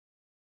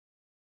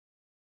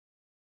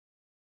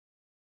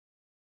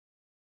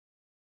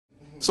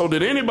So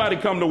did anybody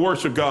come to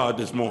worship God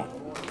this morning?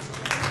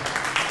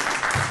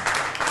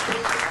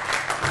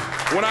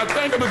 When I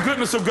think of the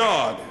goodness of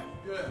God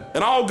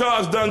and all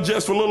God's done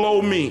just for little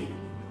old me,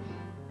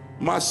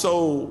 my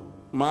soul,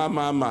 my.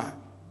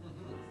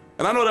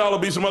 And I know there'll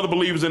be some other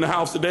believers in the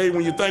house today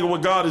when you think of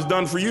what God has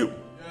done for you.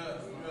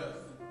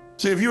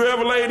 See, if you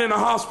ever laid in a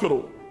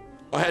hospital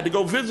or had to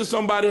go visit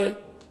somebody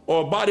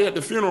or a body at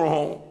the funeral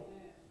home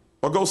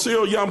or go see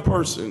a young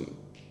person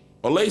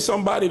or lay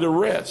somebody to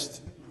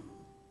rest,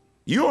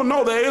 you'll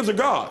know there is a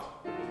God.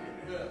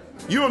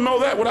 You'll know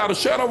that without a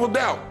shadow of a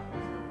doubt.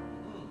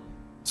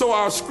 So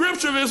our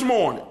scripture this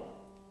morning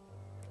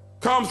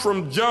comes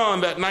from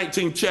John, that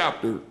 19th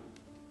chapter,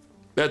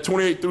 that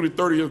 28th through the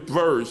 30th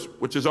verse,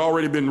 which has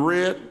already been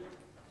read.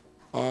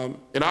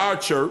 In our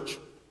church,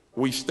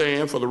 we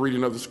stand for the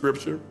reading of the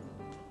scripture,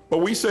 but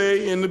we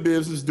say in the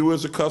business, do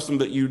as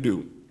accustomed that you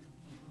do.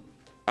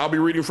 I'll be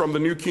reading from the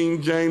New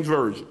King James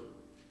Version,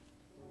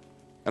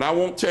 and I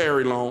won't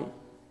tarry long.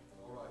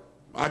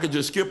 I could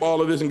just skip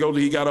all of this and go till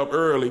he got up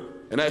early,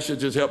 and that should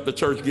just help the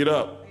church get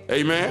up.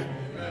 Amen?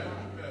 Amen.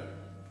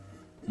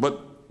 But,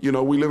 you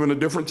know, we live in a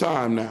different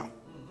time now.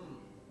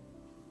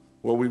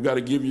 Well, we've got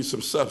to give you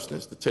some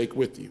substance to take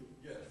with you.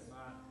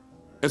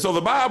 And so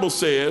the Bible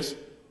says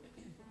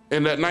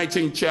in that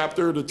 19th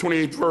chapter, the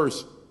 28th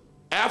verse,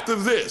 after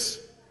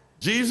this,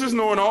 Jesus,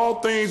 knowing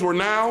all things were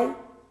now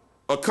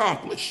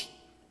accomplished,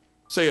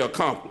 say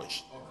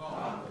accomplished,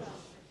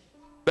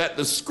 that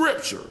the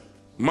scripture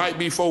might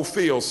be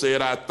fulfilled,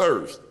 said, I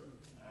thirst.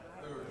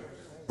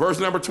 Verse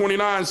number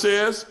 29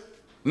 says,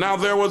 now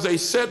there was a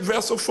set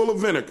vessel full of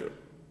vinegar,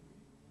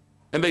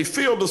 and they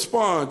filled the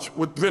sponge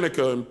with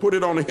vinegar and put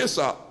it on a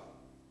hyssop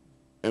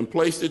and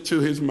placed it to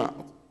his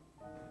mouth.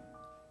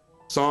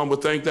 Some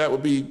would think that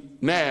would be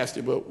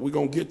nasty, but we're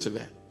going to get to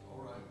that.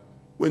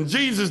 When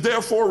Jesus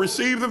therefore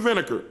received the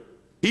vinegar,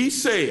 he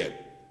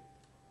said,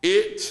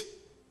 it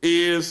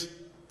is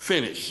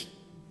finished.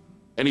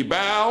 And he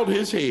bowed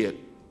his head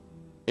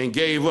and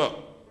gave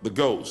up the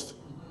ghost.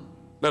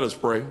 Let us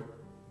pray.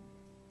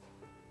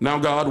 Now,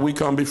 God, we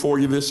come before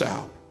you this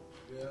hour.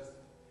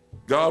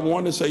 God,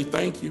 wanted to say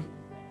thank you.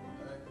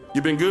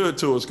 You've been good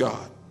to us,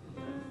 God.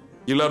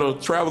 You let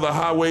us travel the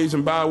highways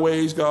and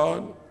byways,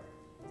 God.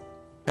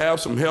 Have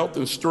some health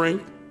and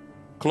strength,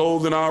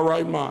 clothed in our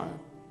right mind.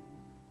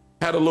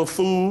 Had a little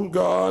food,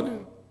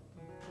 God.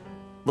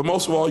 But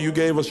most of all, you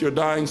gave us your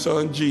dying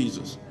son,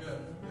 Jesus,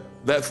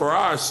 that for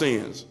our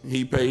sins,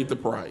 he paid the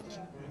price.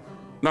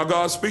 Now,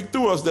 God, speak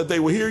through us that they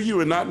will hear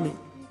you and not me.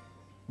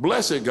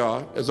 Bless it,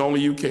 God, as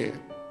only you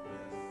can.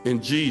 In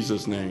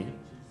Jesus' name,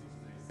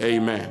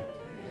 amen.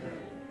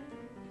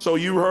 So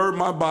you heard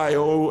my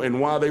bio, and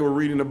while they were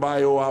reading the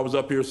bio, I was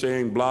up here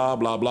saying blah,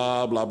 blah,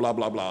 blah, blah, blah,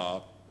 blah,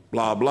 blah,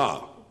 blah,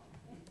 blah.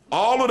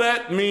 All of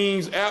that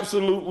means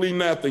absolutely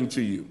nothing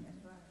to you.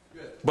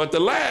 But the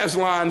last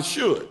line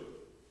should.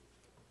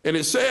 And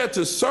it said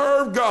to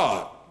serve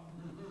God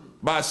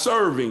by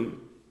serving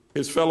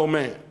his fellow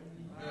man.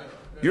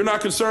 You're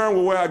not concerned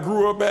with where I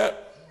grew up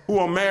at, who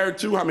I'm married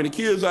to, how many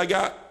kids I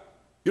got.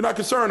 You're not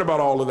concerned about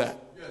all of that.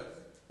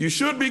 You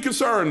should be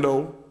concerned,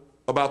 though,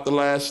 about the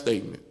last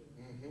statement.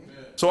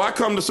 So I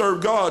come to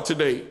serve God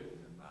today.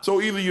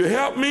 So either you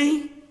help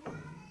me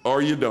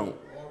or you don't.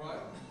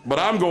 But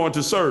I'm going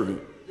to serve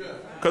him.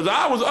 Because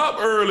I was up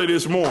early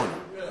this morning.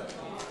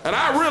 And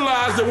I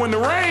realized that when the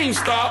rain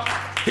stopped,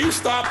 he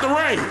stopped the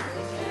rain.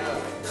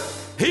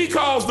 He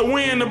caused the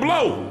wind to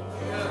blow.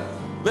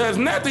 There's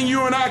nothing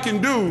you and I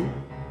can do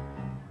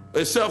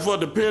except for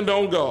depend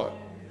on God.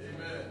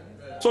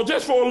 So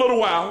just for a little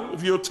while,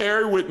 if you'll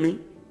tarry with me,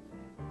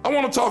 I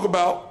want to talk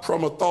about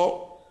from a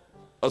thought,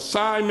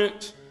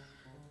 assignment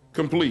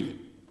completed.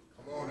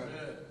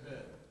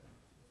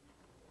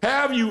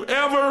 Have you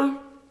ever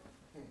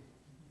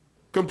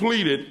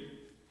completed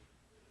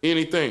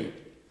anything?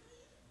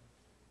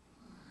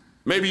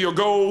 Maybe your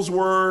goals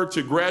were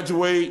to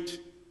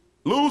graduate,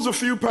 lose a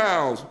few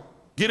pounds,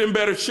 get in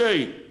better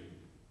shape,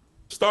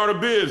 start a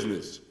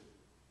business,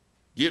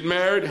 get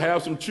married,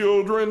 have some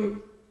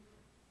children,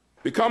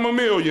 become a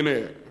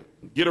millionaire,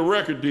 get a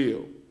record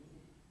deal.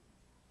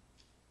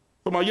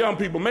 For my young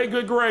people, make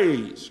good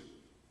grades,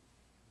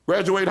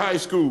 graduate high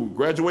school,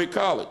 graduate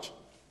college,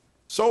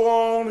 so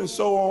on and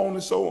so on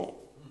and so on.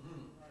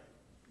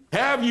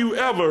 Have you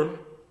ever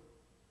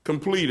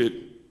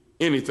completed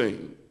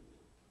anything?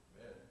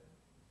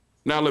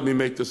 Now let me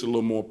make this a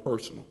little more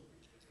personal.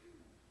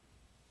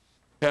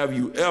 Have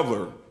you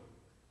ever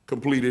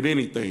completed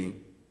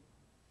anything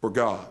for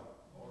God?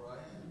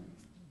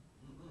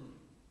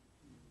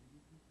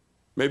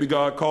 Maybe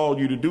God called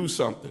you to do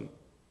something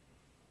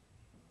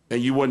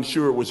and you wasn't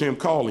sure it was him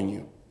calling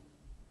you.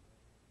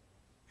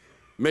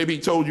 Maybe he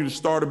told you to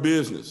start a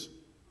business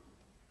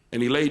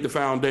and he laid the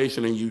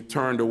foundation and you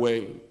turned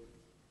away.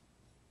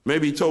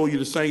 Maybe he told you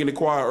to sing in the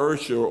choir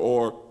usher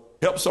or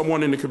help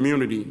someone in the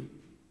community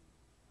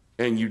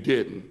and you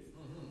didn't.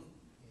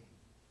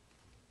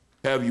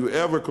 Have you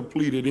ever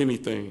completed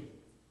anything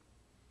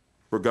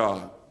for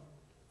God?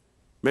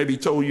 Maybe he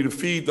told you to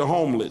feed the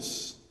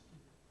homeless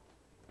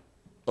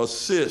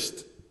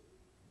assist,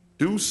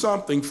 do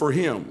something for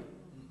him,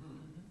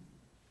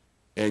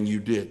 and you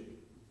did.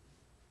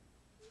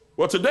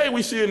 Well, today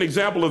we see an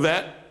example of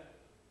that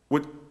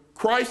with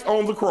Christ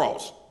on the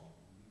cross.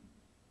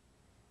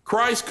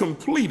 Christ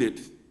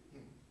completed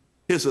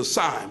his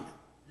assignment.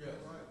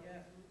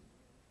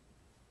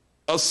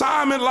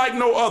 Assignment like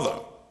no other.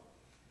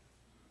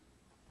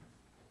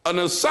 An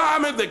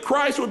assignment that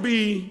Christ would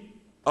be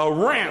a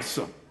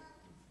ransom.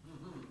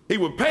 He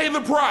would pay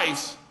the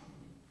price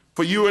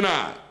for you and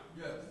I.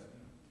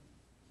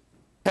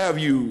 Have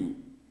you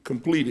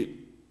completed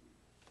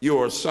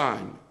your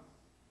assignment?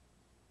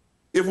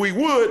 If we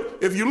would,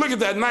 if you look at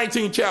that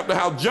 19th chapter,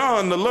 how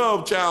John, the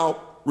love child,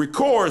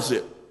 records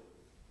it.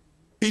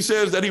 He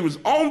says that he was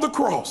on the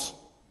cross.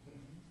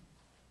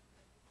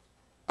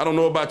 I don't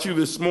know about you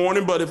this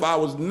morning, but if I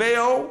was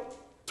nailed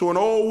to an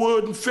old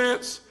wooden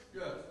fence,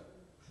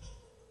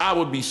 I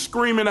would be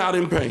screaming out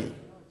in pain.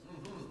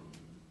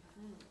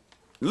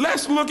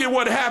 Let's look at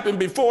what happened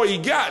before he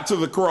got to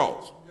the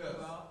cross.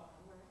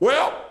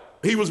 Well,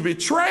 he was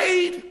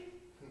betrayed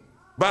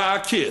by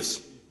a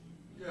kiss.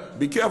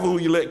 Be careful who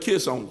you let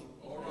kiss on you.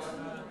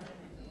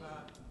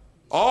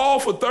 All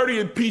for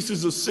 30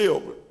 pieces of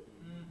silver.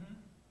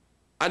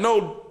 I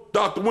know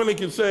Dr. Winley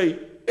can say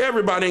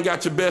everybody ain't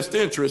got your best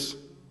interest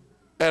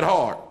at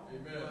heart.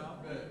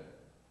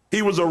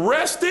 He was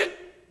arrested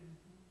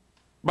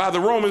by the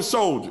Roman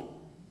soldier.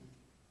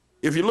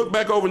 If you look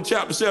back over in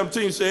chapter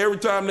 17, say every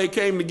time they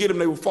came to get him,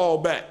 they would fall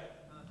back.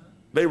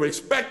 They were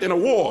expecting a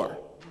war,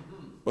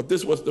 but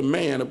this was the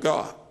man of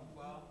God.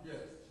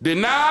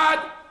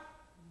 Denied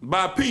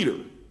by Peter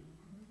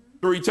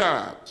 3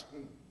 times.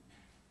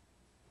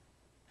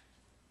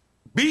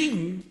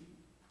 Beaten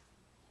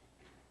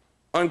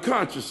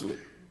unconsciously.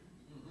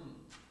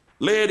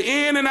 Led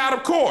in and out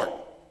of court.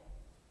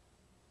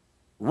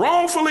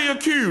 Wrongfully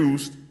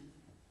accused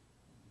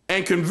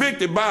and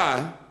convicted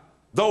by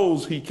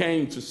those he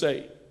came to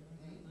save.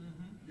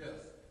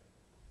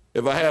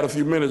 If I had a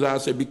few minutes,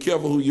 I'd say, be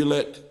careful who you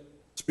let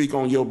speak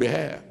on your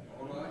behalf.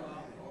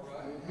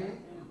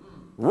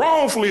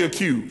 Wrongfully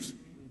accused.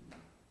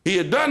 He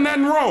had done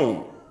nothing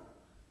wrong.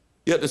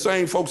 Yet the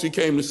same folks he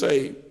came to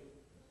save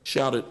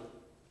shouted,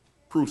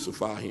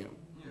 crucify him.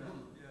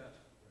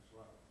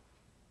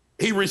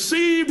 He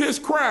received his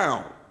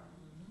crown,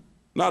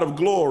 not of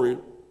glory,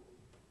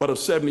 but of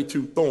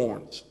 72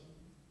 thorns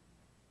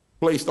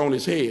placed on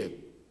his head.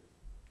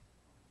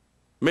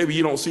 Maybe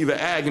you don't see the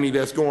agony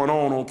that's going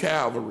on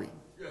Calvary.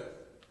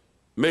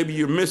 Maybe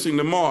you're missing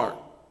the mark.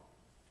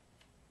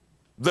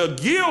 The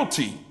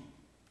guilty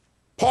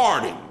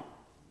pardon.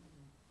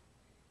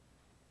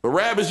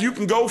 Barabbas, you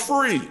can go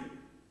free.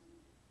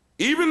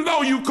 Even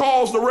though you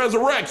caused the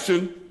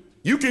resurrection,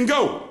 you can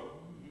go.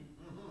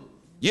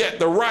 Yet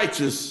the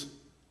righteous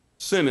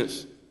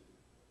sentenced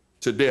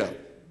to death.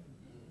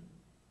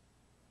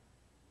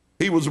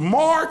 He was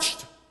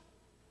marched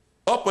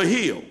up a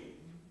hill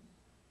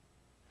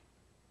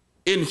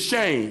in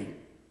shame.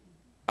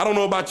 I don't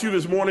know about you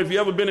this morning. If you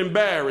ever been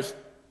embarrassed,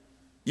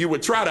 you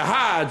would try to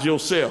hide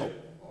yourself.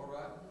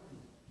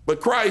 But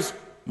Christ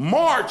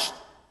marched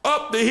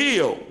up the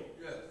hill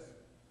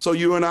so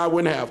you and I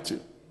wouldn't have to.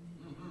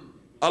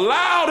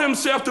 Allowed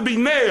himself to be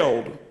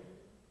nailed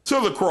to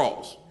the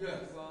cross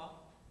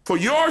for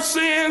your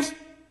sins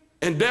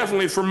and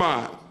definitely for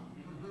mine,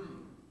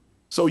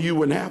 so you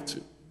wouldn't have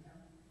to.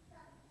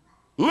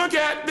 Look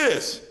at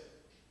this.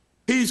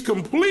 He's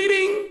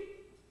completing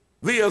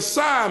the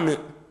assignment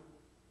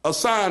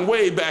assigned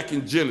way back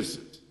in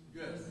Genesis.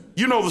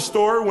 You know the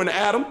story when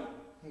Adam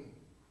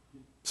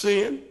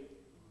sinned,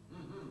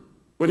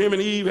 when him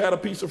and Eve had a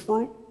piece of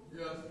fruit.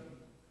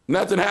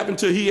 Nothing happened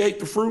till he ate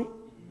the fruit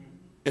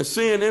and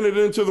sin entered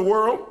into the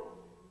world.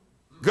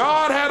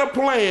 God had a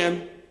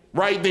plan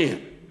right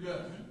then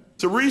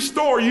to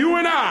restore you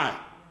and I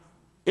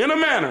in a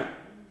manner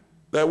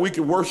that we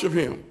can worship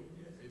him.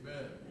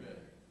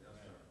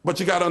 But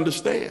you got to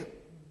understand,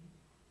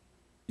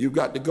 you've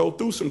got to go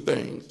through some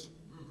things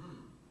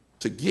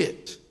to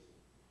get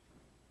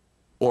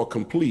or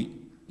complete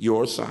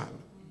your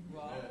assignment.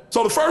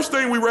 So the first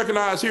thing we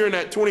recognize here in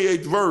that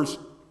 28th verse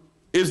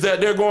is that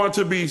there are going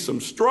to be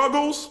some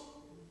struggles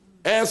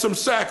and some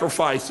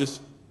sacrifices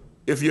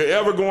if you're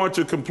ever going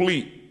to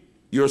complete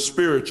your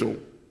spiritual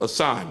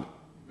assignment.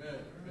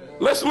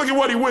 Let's look at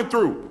what he went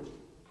through.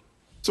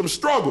 Some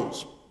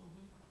struggles.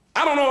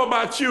 I don't know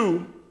about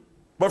you,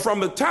 but from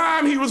the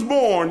time he was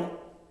born,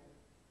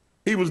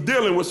 he was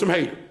dealing with some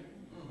haters.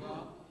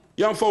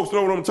 Young folks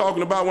know what I'm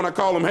talking about when I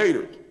call them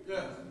haters.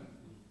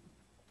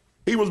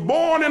 He was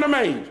born in a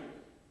manger.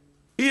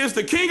 He is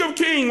the King of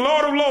Kings,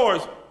 Lord of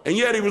Lords, and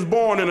yet he was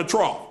born in a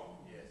trough.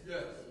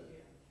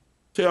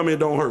 Tell me it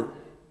don't hurt.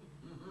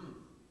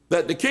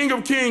 That the King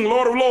of Kings,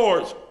 Lord of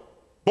Lords,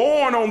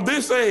 born on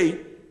this day,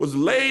 was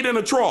laid in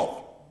a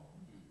trough,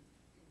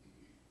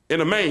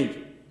 in a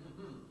manger.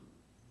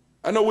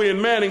 I know we're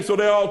in Manning, so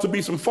there ought to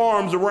be some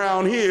farms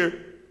around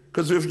here,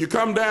 because if you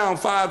come down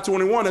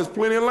 521, there's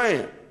plenty of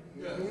land.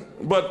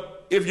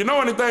 But if you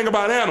know anything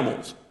about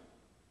animals,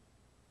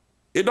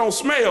 it don't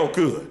smell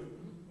good.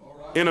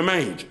 in a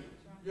manger.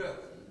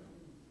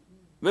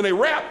 Then they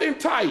wrapped him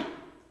tight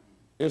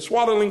in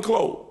swaddling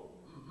clothes.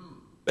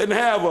 They didn't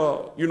have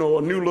a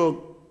new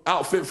little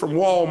outfit from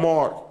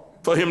Walmart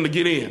for him to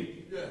get in.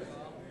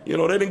 They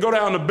didn't go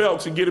down the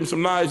belts and get him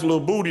some nice little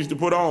booties to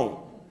put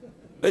on.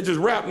 They just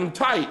wrapped him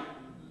tight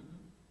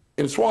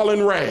in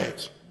swaddling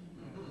rags.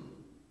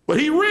 But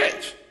he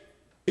rich.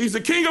 He's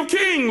the King of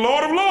Kings,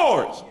 Lord of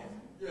Lords.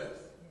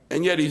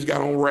 And yet he's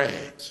got on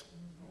rags.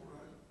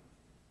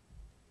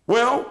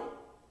 Well,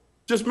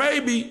 just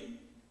maybe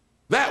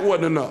that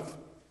wasn't enough.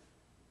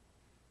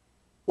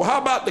 Well,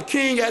 how about the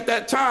king at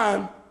that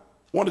time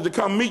wanted to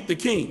come meet the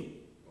king?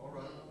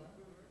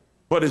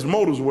 But his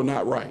motives were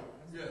not right.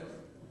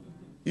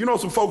 You know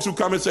some folks who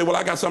come and say, well,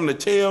 I got something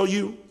to tell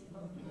you,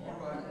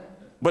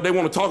 but they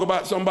want to talk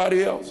about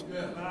somebody else.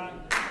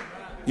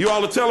 You ought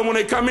to tell them when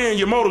they come in,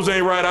 your motives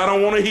ain't right, I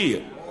don't want to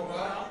hear.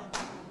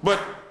 But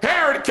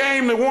Herod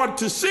came to want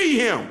to see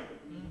him.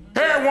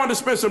 Herod wanted to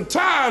spend some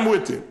time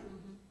with him.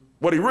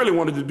 What he really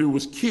wanted to do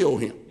was kill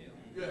him.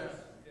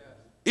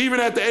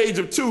 Even at the age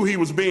of 2, he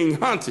was being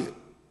hunted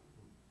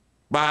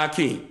by a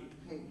king.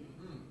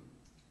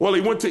 Well,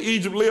 he went to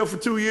Egypt, lived for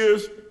 2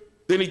 years,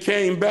 then he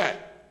came back.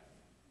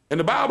 And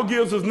the Bible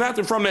gives us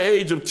nothing from the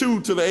age of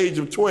 2 to the age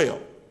of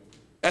 12.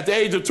 At the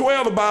age of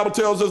 12, the Bible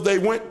tells us they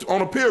went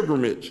on a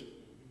pilgrimage.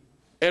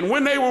 And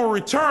when they were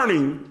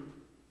returning,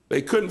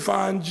 they couldn't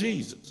find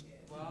Jesus.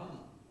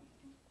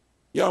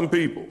 Young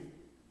people,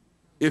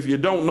 if you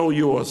don't know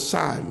your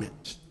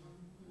assignment,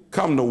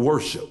 come to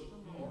worship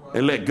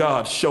and let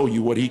God show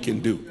you what he can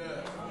do.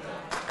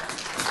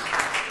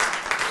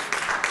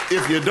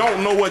 If you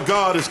don't know what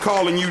God is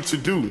calling you to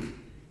do,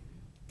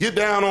 get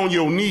down on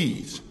your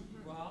knees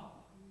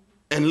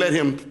and let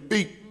him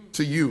speak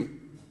to you.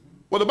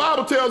 Well, the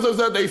Bible tells us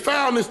that they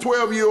found this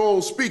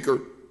 12-year-old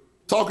speaker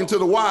talking to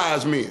the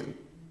wise men,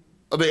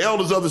 of the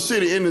elders of the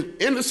city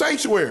in the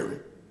sanctuary.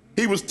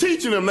 He was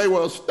teaching them. They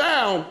were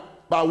astounded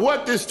by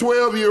what this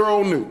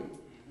 12-year-old knew.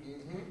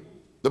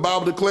 The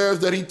Bible declares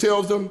that he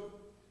tells them,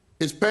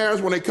 his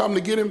parents, when they come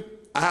to get him,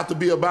 I have to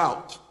be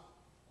about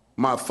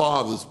my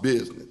Father's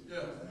business.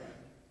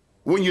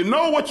 When you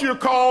know what you're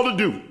called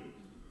to do,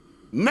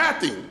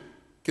 nothing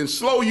can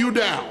slow you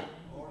down.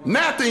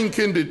 Nothing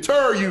can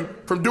deter you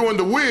from doing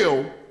the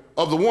will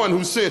of the one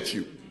who sent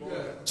you.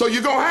 So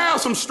you're going to have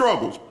some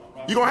struggles.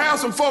 You're going to have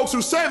some folks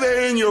who say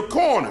they're in your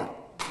corner,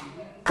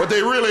 but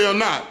they really are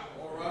not.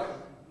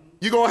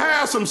 You're going to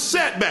have some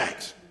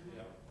setbacks.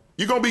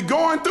 You're going to be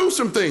going through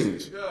some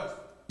things.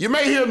 You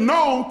may hear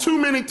no too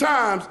many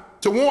times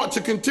to want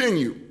to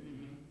continue.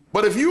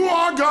 But if you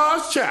are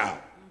God's child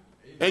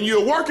and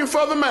you're working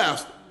for the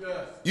master,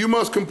 you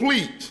must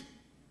complete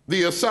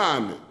the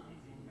assignment.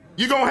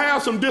 You're going to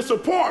have some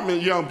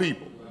disappointment, young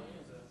people.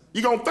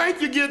 You're going to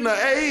think you're getting an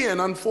A, and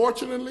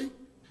unfortunately,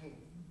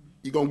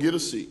 you're going to get a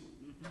C.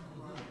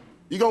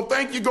 You're going to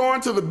think you're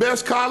going to the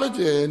best college,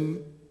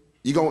 and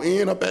you're going to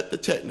end up at the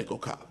technical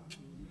college.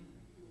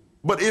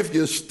 But if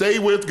you stay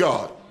with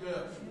God,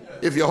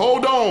 if you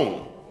hold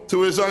on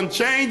to his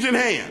unchanging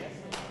hand,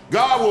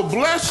 God will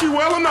bless you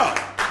well enough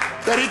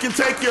that he can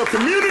take your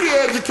community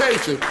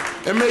education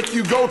and make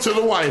you go to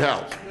the White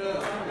House.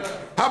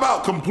 How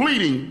about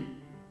completing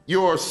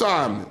your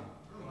assignment?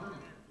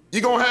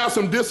 You're going to have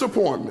some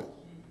disappointment.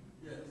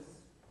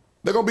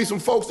 There are going to be some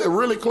folks that are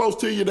really close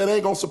to you that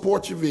ain't going to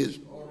support your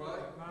vision.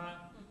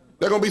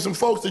 There are going to be some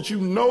folks that you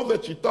know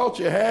that you thought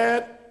you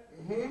had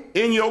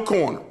in your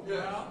corner.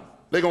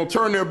 They're going to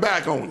turn their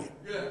back on you.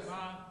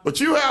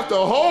 But you have to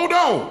hold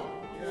on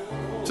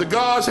to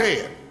God's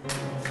hand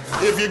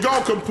if you're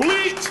going to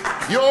complete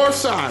your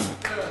assignment.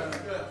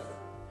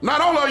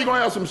 Not only are you going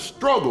to have some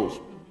struggles,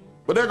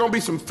 but there are going to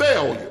be some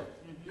failure.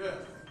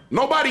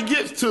 Nobody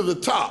gets to the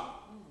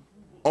top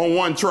on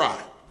one try.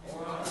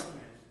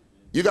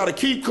 You got to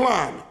keep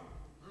climbing.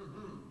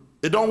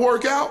 It don't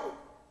work out,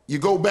 you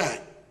go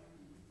back.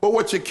 But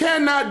what you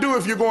cannot do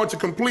if you're going to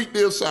complete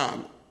the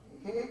assignment,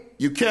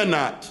 you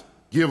cannot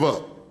give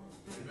up.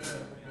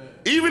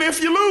 Even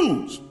if you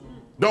lose,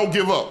 don't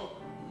give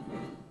up.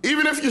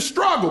 Even if you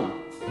struggle,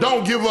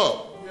 don't give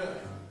up.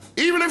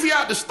 Even if you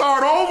have to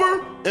start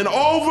over and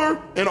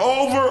over and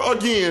over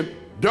again,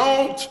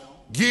 don't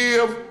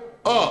give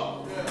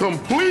up.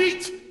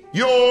 Complete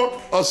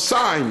your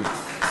assignment.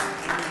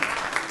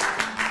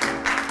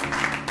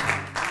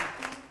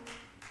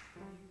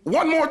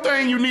 One more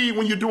thing you need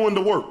when you're doing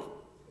the work.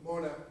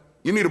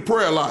 You need a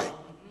prayer life.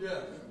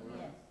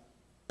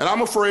 And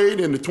I'm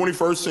afraid in the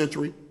 21st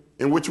century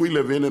in which we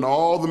live in and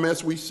all the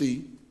mess we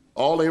see,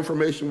 all the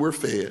information we're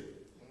fed,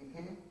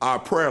 our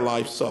prayer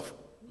life suffers.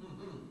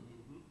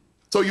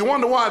 So you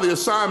wonder why the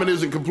assignment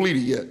isn't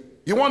completed yet.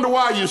 You wonder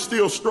why you're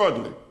still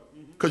struggling,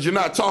 because you're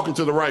not talking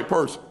to the right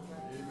person.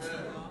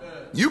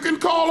 You can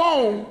call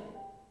on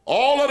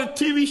all of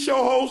the TV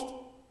show hosts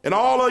and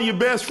all of your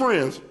best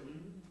friends,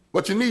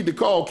 but you need to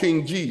call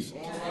King Jesus.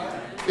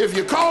 If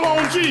you call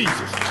on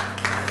Jesus,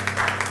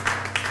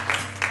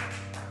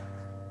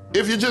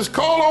 if you just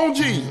call on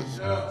Jesus,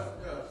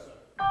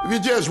 if you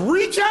just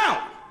reach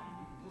out,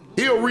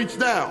 he'll reach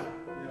down.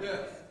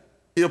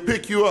 He'll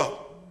pick you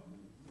up.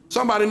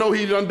 Somebody know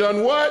he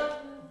done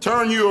what?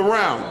 Turn you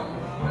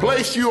around.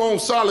 Place you on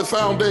solid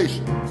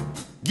foundation.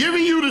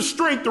 Giving you the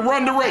strength to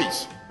run the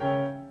race.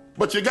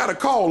 But you got to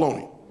call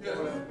on him.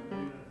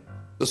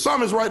 The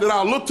psalmist writes that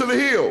I'll look to the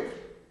hill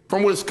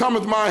from which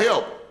cometh my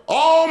help.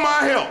 All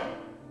my help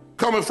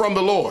coming from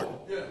the Lord,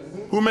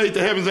 who made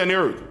the heavens and the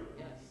earth.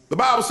 The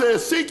Bible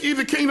says, seek ye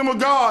the kingdom of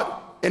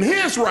God and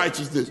his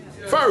righteousness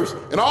first,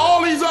 and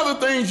all these other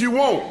things you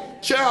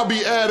want shall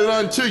be added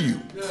unto you.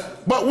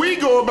 But we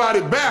go about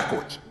it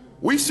backwards.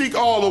 We seek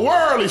all the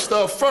worldly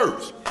stuff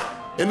first,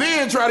 and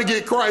then try to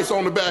get Christ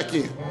on the back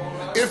end.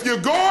 If you're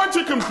going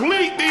to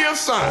complete the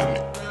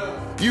assignment,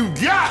 you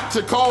got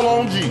to call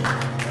on Jesus.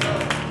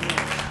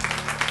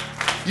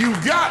 You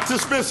got to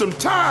spend some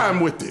time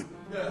with him.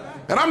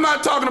 And I'm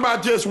not talking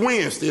about just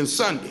Wednesday and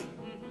Sunday.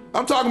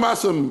 I'm talking about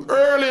some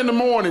early in the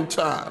morning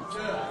times.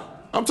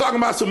 I'm talking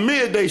about some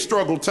midday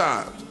struggle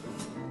times.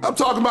 I'm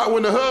talking about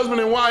when the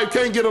husband and wife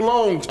can't get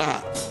along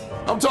times.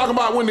 I'm talking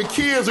about when the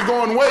kids are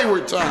going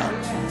wayward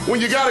times. When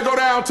you got to go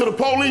down to the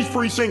police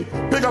precinct,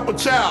 pick up a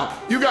child.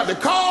 You got to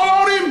call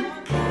on him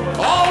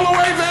all the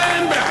way there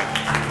and back.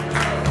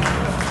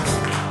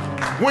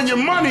 When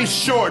your money's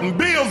short and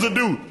bills are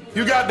due,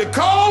 you got to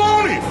call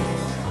on him.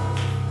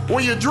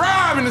 When you're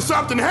driving and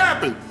something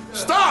happens,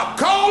 stop,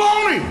 call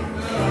on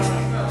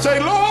him. Say,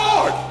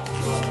 Lord,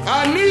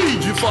 I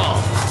need you,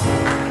 Father.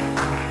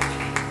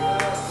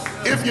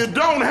 If you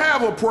don't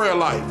have a prayer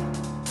life,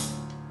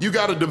 you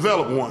got to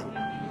develop one.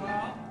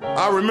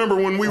 I remember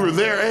when we were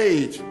their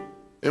age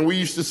and we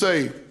used to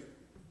say,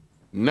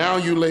 now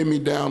you lay me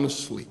down to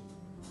sleep.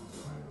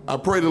 I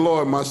pray the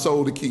Lord my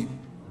soul to keep.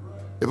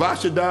 If I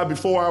should die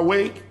before I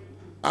wake,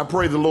 I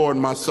pray the Lord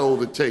my soul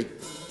to take.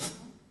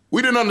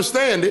 We didn't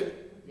understand it.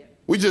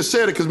 We just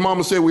said it because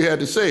Mama said we had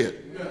to say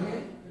it.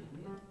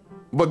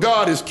 But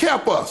God has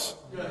kept us.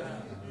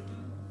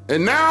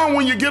 And now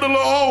when you get a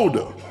little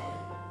older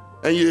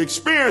and you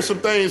experience some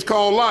things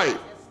called life,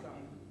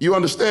 you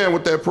understand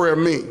what that prayer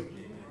means.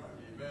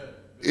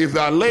 If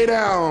I lay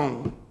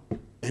down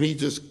and he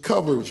just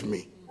covers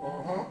me,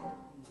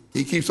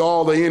 he keeps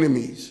all the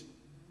enemies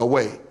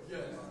away.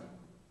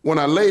 When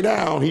I lay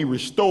down, he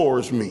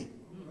restores me.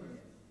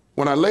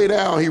 When I lay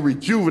down, he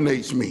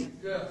rejuvenates me.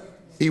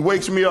 He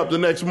wakes me up the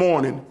next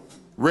morning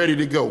ready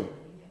to go.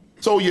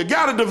 So you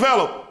got to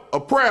develop a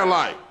prayer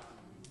life.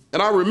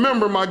 And I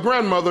remember my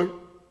grandmother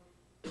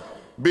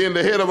being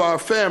the head of our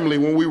family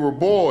when we were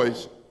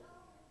boys.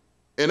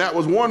 And that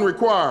was one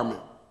requirement.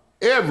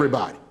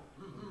 Everybody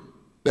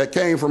that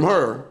came from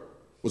her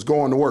was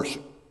going to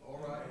worship.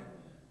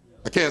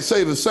 I can't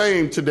say the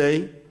same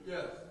today.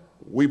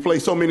 We play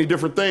so many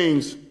different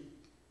things,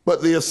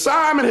 but the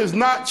assignment has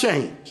not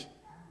changed.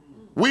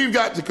 We've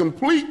got to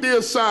complete the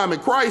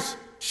assignment. Christ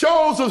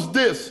shows us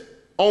this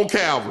on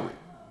Calvary.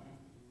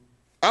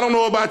 I don't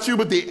know about you,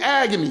 but the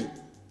agony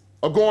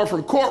of going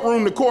from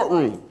courtroom to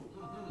courtroom,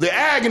 the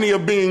agony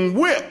of being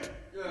whipped.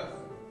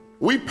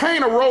 We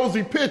paint a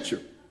rosy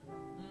picture,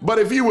 but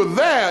if you were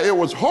there, it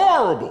was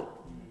horrible.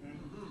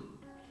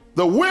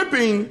 The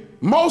whipping,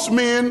 most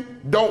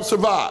men don't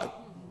survive.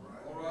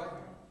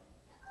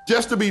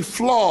 Just to be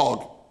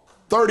flogged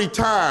 30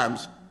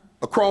 times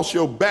across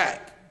your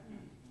back.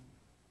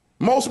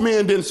 Most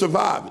men didn't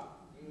survive it.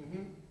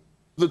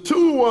 The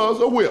tool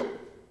was a whip,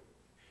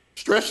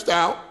 stretched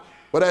out,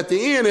 but at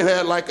the end it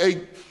had like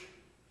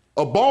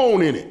a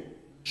bone in it,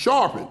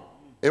 sharpened.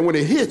 And when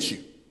it hit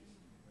you,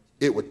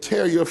 it would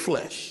tear your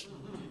flesh.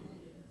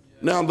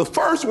 Now, the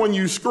first one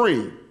you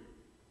scream,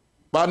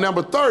 by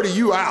number 30,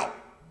 you out.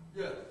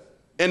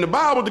 And the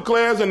Bible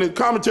declares, and the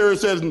commentary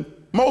says,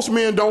 most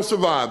men don't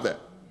survive that.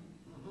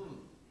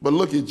 But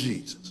look at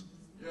Jesus.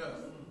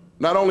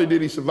 Not only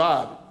did he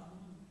survive it,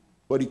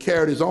 but he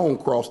carried his own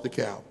cross to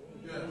Calvary.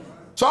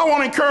 So I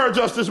want to encourage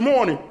us this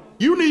morning,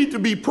 you need to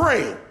be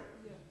praying.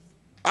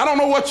 I don't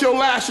know what your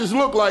lashes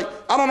look like.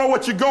 I don't know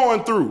what you're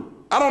going through.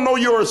 I don't know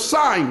your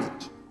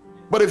assignment.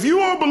 But if you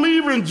are a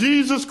believer in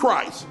Jesus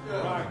Christ,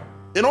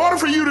 in order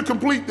for you to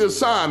complete the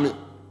assignment,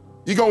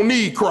 you're going to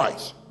need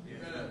Christ.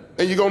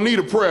 And you're going to need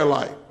a prayer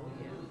life.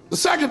 The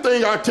second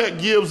thing our text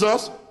gives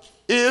us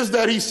is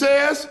that he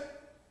says,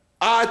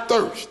 I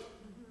thirst.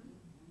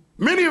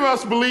 Many of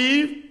us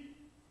believe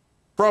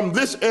from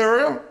this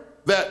area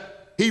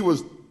that he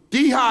was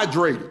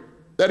dehydrated,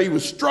 that he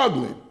was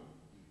struggling.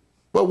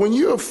 But when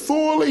you're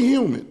fully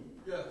human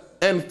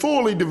and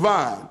fully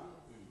divine,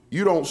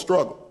 you don't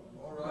struggle.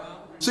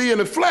 See, in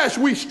the flesh,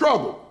 we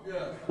struggle.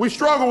 We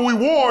struggle, we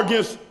war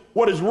against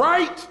what is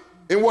right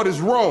and what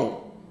is wrong.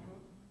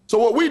 So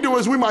what we do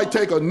is we might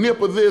take a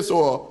nip of this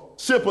or a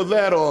sip of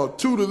that or a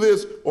toot of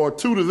this or a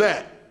toot of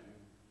that.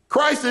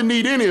 Christ didn't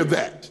need any of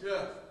that.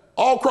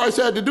 All Christ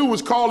had to do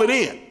was call it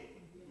in.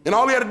 And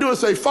all he had to do is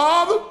say,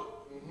 Father,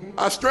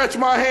 I stretch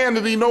my hand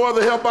to thee, no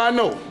other help I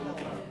know.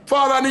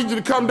 Father, I need you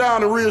to come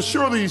down and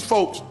reassure these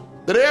folks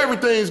that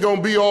everything's going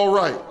to be all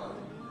right.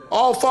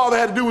 All Father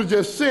had to do was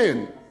just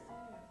send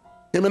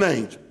him an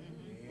angel.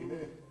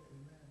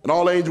 And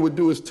all the angel would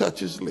do is touch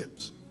his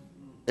lips,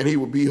 and he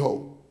would be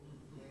whole.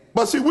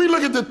 But see, we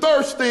look at the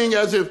thirst thing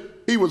as if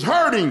he was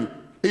hurting,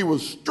 he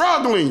was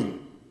struggling.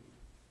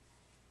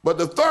 But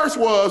the thirst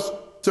was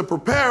to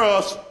prepare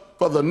us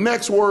for the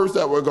next words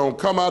that were going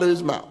to come out of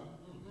his mouth.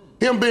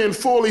 Him being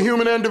fully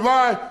human and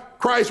divine,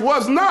 Christ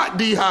was not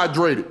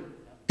dehydrated.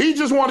 He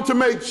just wanted to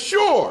make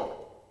sure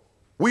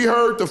we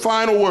heard the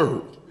final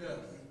word,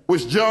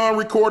 which John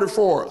recorded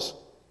for us.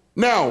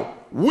 Now,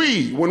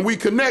 when we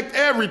connect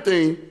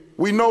everything,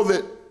 we know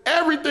that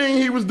everything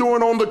he was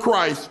doing on the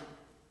Christ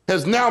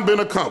has now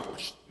been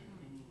accomplished.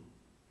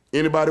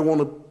 Anybody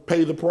want to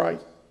pay the price?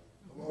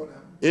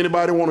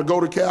 Anybody want to go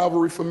to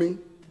Calvary for me?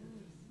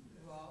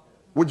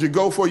 Would you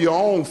go for your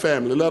own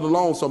family, let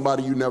alone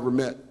somebody you never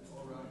met?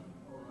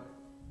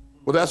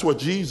 Well, that's what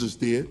Jesus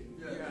did.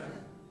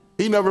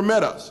 He never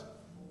met us.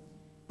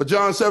 But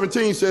John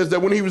 17 says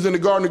that when he was in the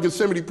Garden of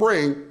Gethsemane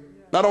praying,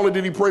 not only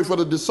did he pray for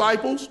the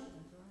disciples,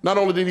 not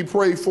only did he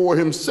pray for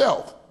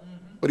himself,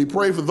 but he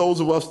prayed for those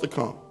of us to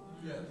come.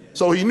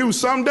 So he knew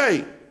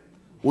someday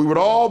we would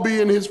all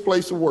be in his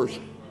place of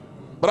worship.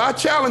 But I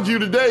challenge you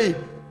today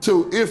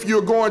to, if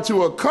you're going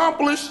to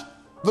accomplish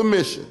the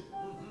mission,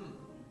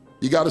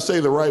 you got to say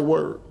the right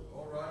word.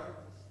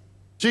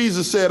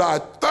 Jesus said, I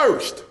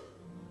thirst.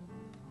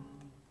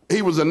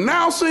 He was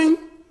announcing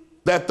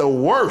that the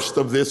worst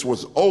of this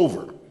was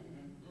over.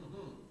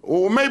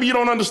 Or maybe you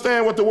don't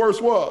understand what the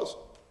worst was.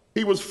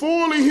 He was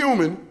fully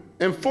human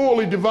and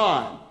fully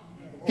divine.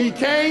 He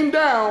came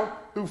down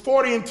through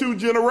 42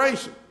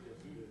 generations.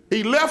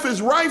 He left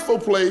his rightful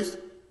place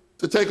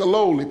to take a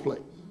lowly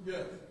place.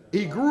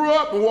 He grew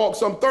up and walked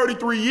some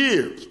 33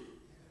 years.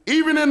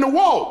 Even in the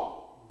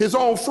walk, his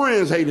own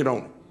friends hated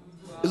on him.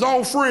 His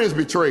own friends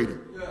betrayed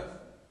him.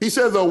 He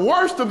said, the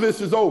worst of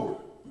this is over.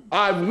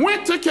 I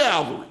went to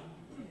Calvary.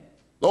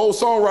 The old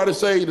songwriter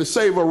say, to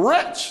save a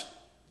wretch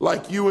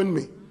like you and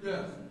me.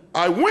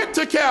 I went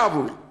to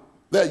Calvary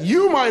that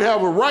you might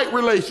have a right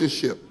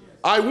relationship.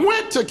 I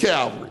went to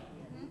Calvary.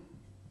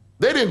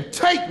 They didn't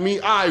take me.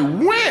 I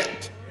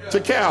went to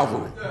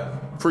Calvary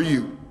for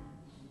you.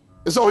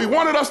 And so he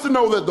wanted us to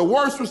know that the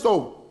worst was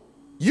over.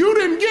 You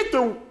didn't get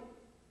the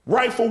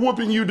rightful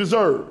whooping you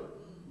deserved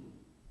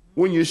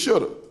when you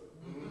should have.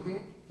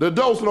 The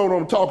adults know what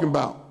I'm talking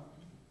about.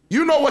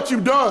 You know what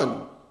you've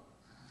done,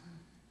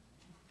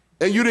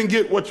 and you didn't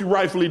get what you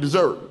rightfully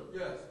deserved.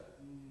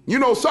 You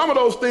know, some of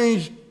those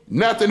things,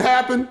 nothing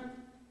happened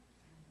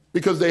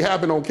because they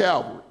happened on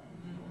Calvary.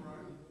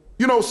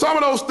 You know, some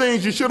of those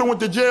things you should have went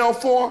to jail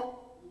for,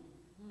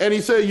 and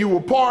he said you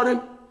were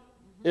pardoned,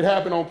 it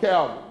happened on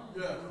Calvary.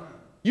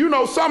 You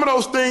know, some of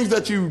those things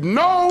that you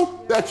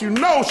know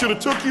should have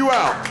took you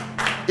out,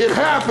 it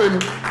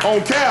happened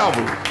on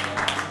Calvary.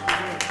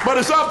 But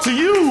it's up to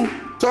you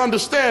to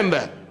understand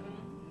that.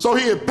 So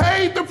he had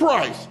paid the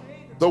price.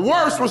 The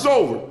worst was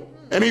over,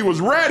 and he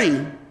was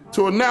ready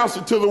to announce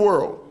it to the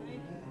world.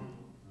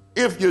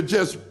 If you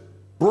just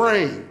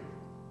bring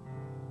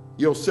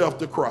yourself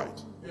to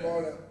Christ.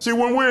 See,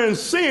 when we're in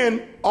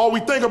sin, all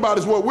we think about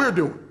is what we're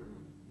doing.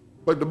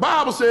 But the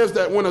Bible says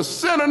that when a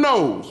sinner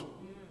knows,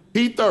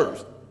 he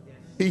thirsts.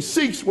 He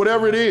seeks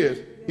whatever it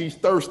is he's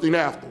thirsting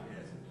after.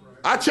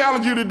 I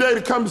challenge you today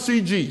to come to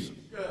see Jesus.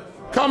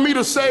 Come meet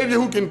a Savior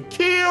who can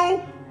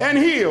kill and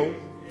heal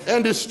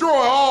and destroy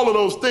all of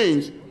those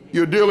things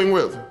you're dealing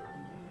with.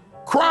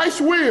 Christ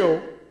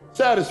will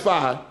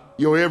satisfy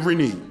your every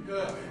need.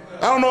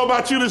 I don't know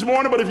about you this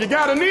morning, but if you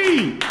got a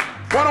need,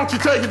 why don't you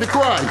take it to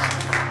Christ?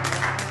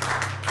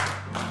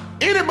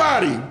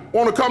 Anybody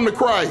want to come to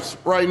Christ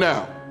right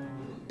now?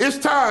 It's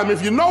time.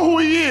 If you know who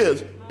he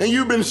is and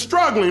you've been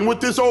struggling with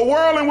this old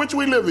world in which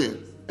we live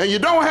in and you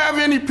don't have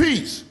any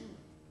peace,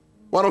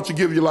 why don't you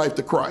give your life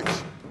to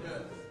Christ?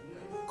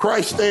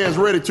 Christ stands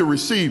ready to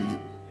receive you.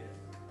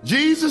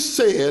 Jesus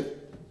said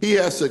he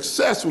has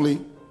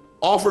successfully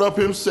offered up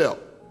himself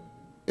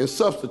in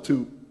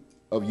substitute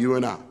of you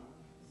and I.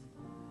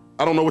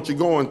 I don't know what you're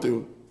going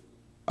through.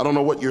 I don't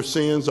know what your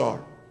sins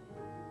are.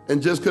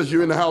 And just because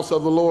you're in the house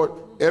of the Lord,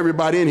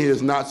 everybody in here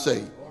is not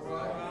saved.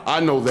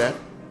 I know that.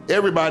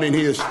 Everybody in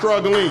here is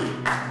struggling.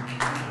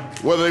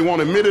 Whether they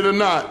want to admit it or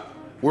not,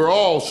 we're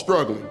all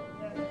struggling.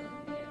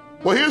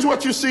 Well, here's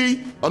what you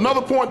see.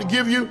 Another point to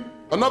give you.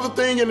 Another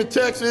thing in the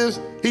text is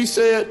he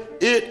said,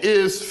 it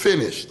is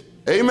finished.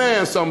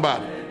 Amen,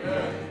 somebody.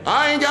 Amen.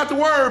 I ain't got to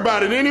worry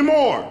about it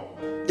anymore.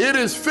 It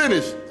is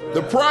finished.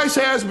 The price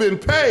has been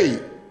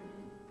paid.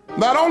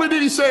 Not only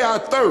did he say, I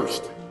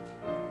thirst,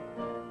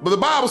 but the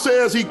Bible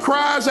says he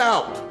cries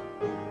out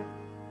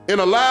in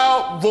a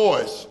loud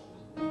voice,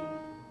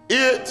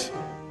 it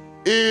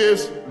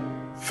is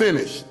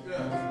finished.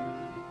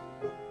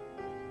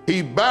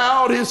 He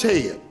bowed his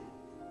head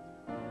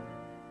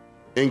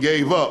and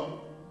gave up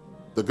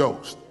the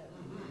ghost.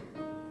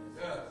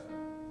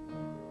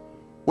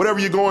 Whatever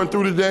you're going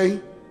through today,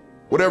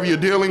 whatever you're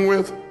dealing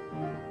with,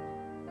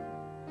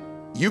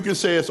 you can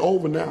say it's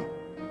over now.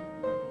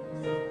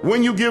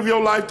 When you give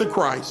your life to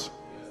Christ,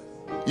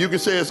 you can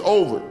say it's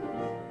over.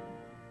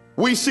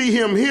 We see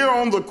him here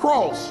on the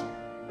cross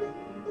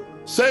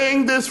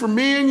saying this for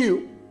me and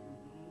you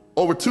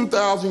over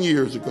 2,000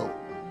 years ago.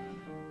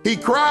 he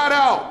cried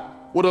out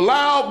with a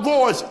loud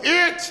voice,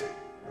 "It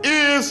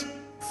is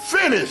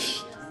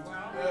finished."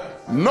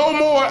 No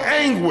more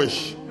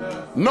anguish,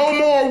 no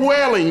more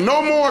wailing,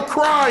 no more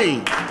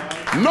crying,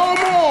 no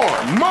more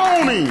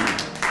moaning.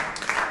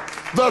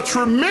 The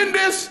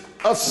tremendous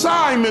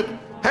assignment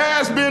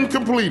has been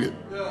completed.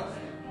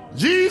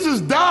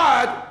 Jesus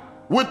died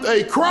with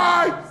a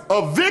cry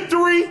of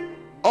victory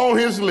on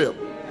his lip.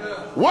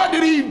 What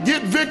did he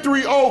get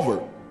victory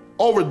over?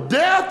 Over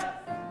death,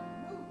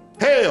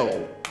 hell,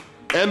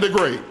 and the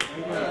grave.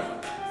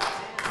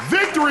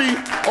 Victory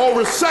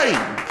over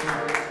Satan.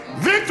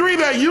 Victory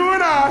that you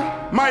and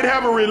I might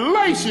have a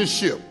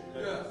relationship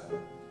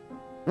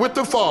with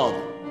the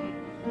Father.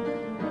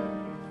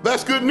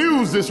 That's good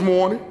news this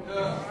morning.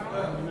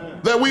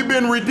 That we've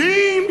been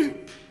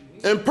redeemed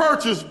and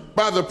purchased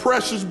by the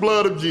precious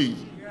blood of Jesus.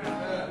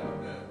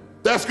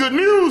 That's good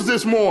news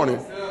this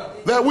morning.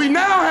 That we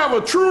now have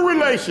a true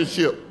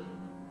relationship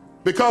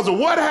because of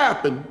what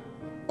happened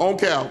on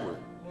Calvary.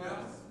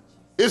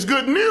 It's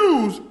good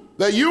news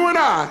that you and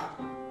I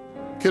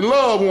can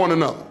love one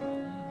another.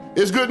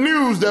 It's good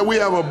news that we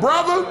have a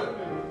brother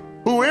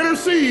who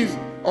intercedes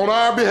on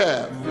our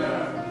behalf.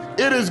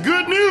 It is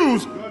good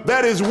news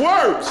that his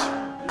works,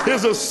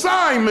 his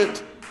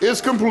assignment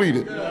is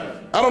completed.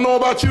 I don't know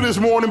about you this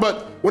morning,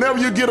 but whenever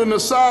you get an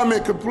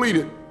assignment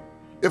completed,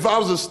 if I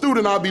was a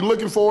student, I'd be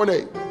looking for an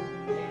A.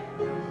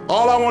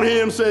 All I want to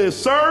hear him say is,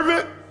 "Serve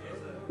it,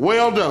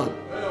 well done."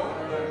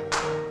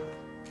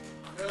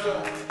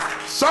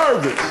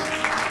 Service,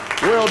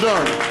 well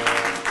done.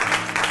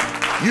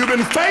 You've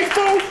been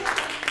faithful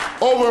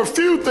over a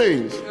few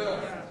things,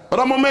 but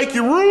I'm going to make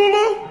you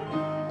ruler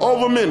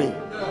over many.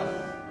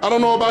 I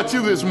don't know about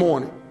you this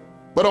morning,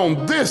 but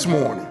on this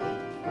morning,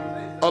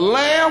 a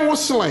lamb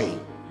was slain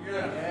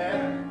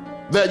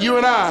that you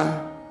and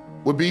I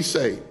would be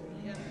saved.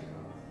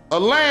 A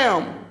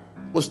lamb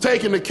was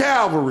taken to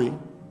Calvary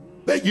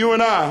that you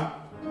and I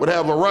would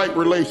have a right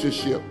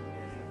relationship.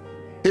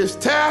 His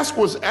task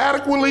was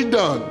adequately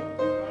done,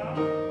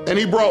 and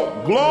he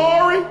brought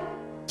glory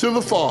to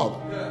the Father.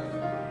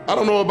 I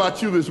don't know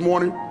about you this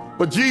morning,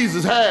 but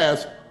Jesus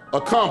has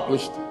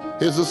accomplished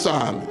his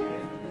assignment.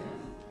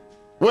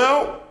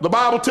 Well, the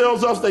Bible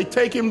tells us they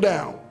take him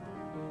down.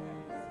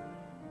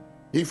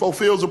 He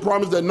fulfills the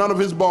promise that none of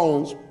his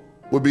bones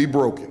would be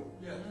broken.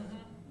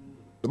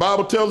 The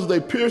Bible tells us they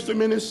pierced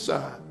him in his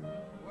side.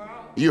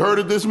 You heard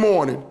it this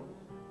morning.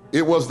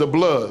 It was the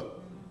blood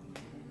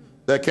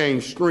that came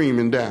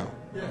streaming down.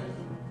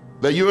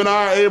 That you and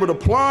I are able to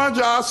plunge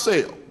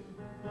ourselves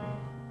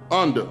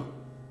under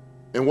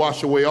and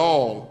wash away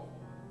all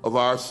of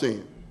our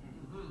sin.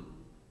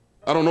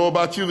 I don't know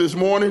about you this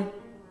morning,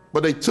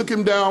 but they took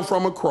him down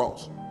from a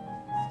cross.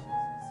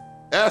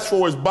 As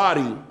for his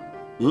body,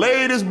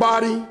 laid his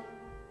body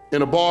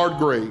in a barred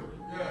grave.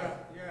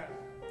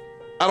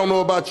 I don't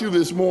know about you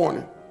this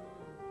morning,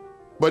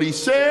 but he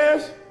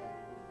says,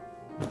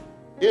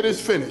 "It is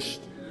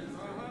finished."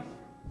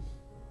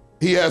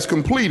 He has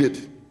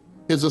completed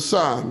his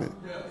assignment.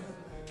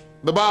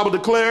 The Bible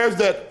declares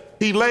that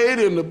he laid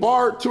in the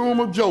barred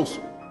tomb of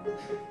Joseph.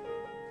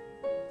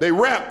 They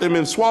wrapped him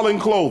in swaddling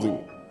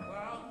clothing.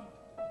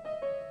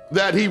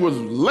 That he was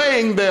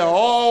laying there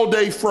all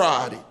day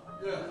Friday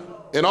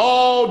and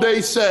all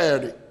day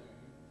Saturday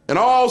and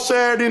all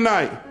Saturday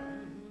night.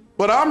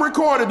 But I'm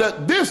recorded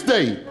that this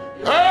day,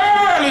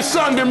 early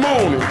Sunday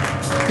morning,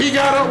 he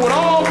got up with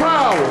all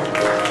power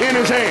in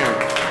his hand.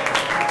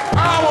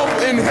 Power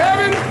in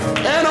heaven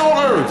and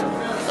on earth.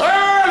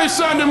 Early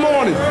Sunday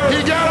morning,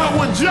 he got up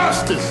with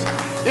justice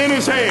in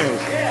his hands.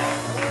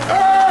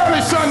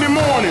 Early Sunday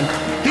morning,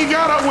 he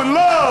got up with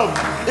love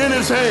in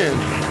his hand.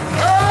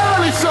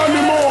 Early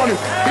Sunday morning,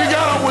 he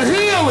got up with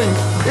healing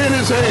in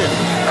his hand.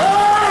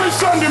 Early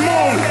Sunday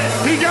morning,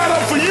 he got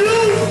up for you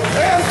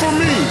and for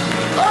me.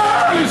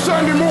 Early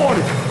Sunday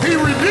morning, he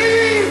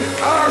redeemed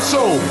our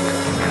soul.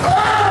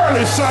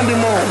 Early Sunday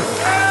morning,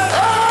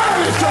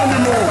 early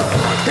Sunday morning,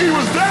 he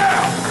was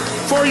there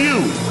for you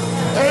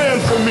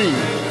and for me.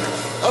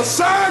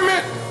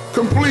 Assignment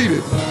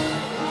completed.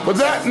 But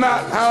that's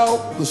not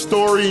how the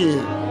story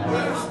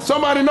ends.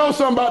 Somebody knows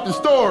something about the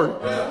story.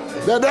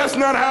 That's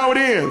not how it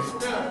ends.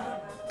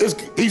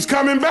 He's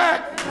coming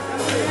back.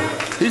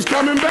 He's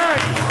coming back.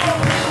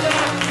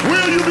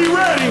 Will you be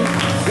ready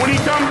when he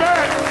comes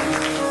back?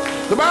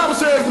 The Bible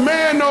says the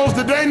man knows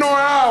the day nor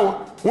hour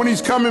when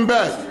he's coming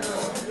back.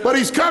 But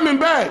he's coming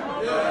back.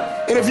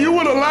 And if you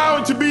would allow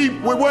it to be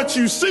with what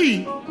you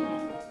see,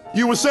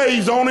 you would say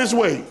he's on his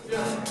way.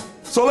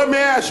 So let me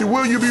ask you,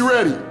 will you be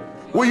ready?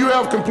 Will you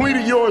have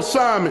completed your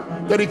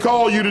assignment that he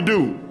called you to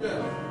do?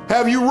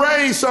 Have you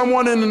raised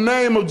someone in the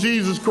name of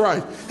Jesus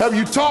Christ? Have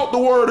you taught the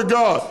word of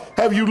God?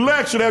 Have you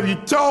lectured? Have you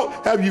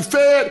taught? Have you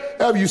fed?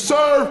 Have you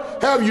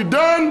served? Have you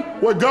done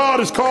what God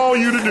has called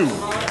you to do?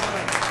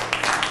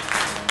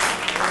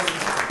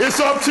 It's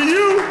up to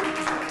you.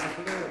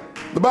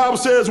 The Bible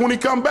says when he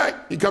come back,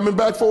 he coming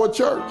back for a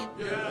church.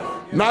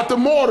 Not the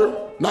mortar,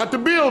 not the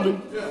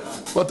building,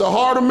 but the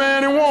heart of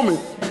man and woman.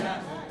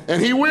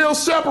 And he will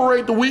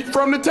separate the wheat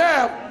from the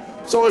chaff.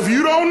 So if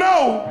you don't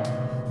know,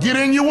 get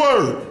in your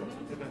word,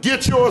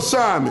 get your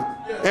assignment,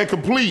 and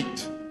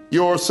complete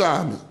your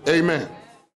assignment. Amen.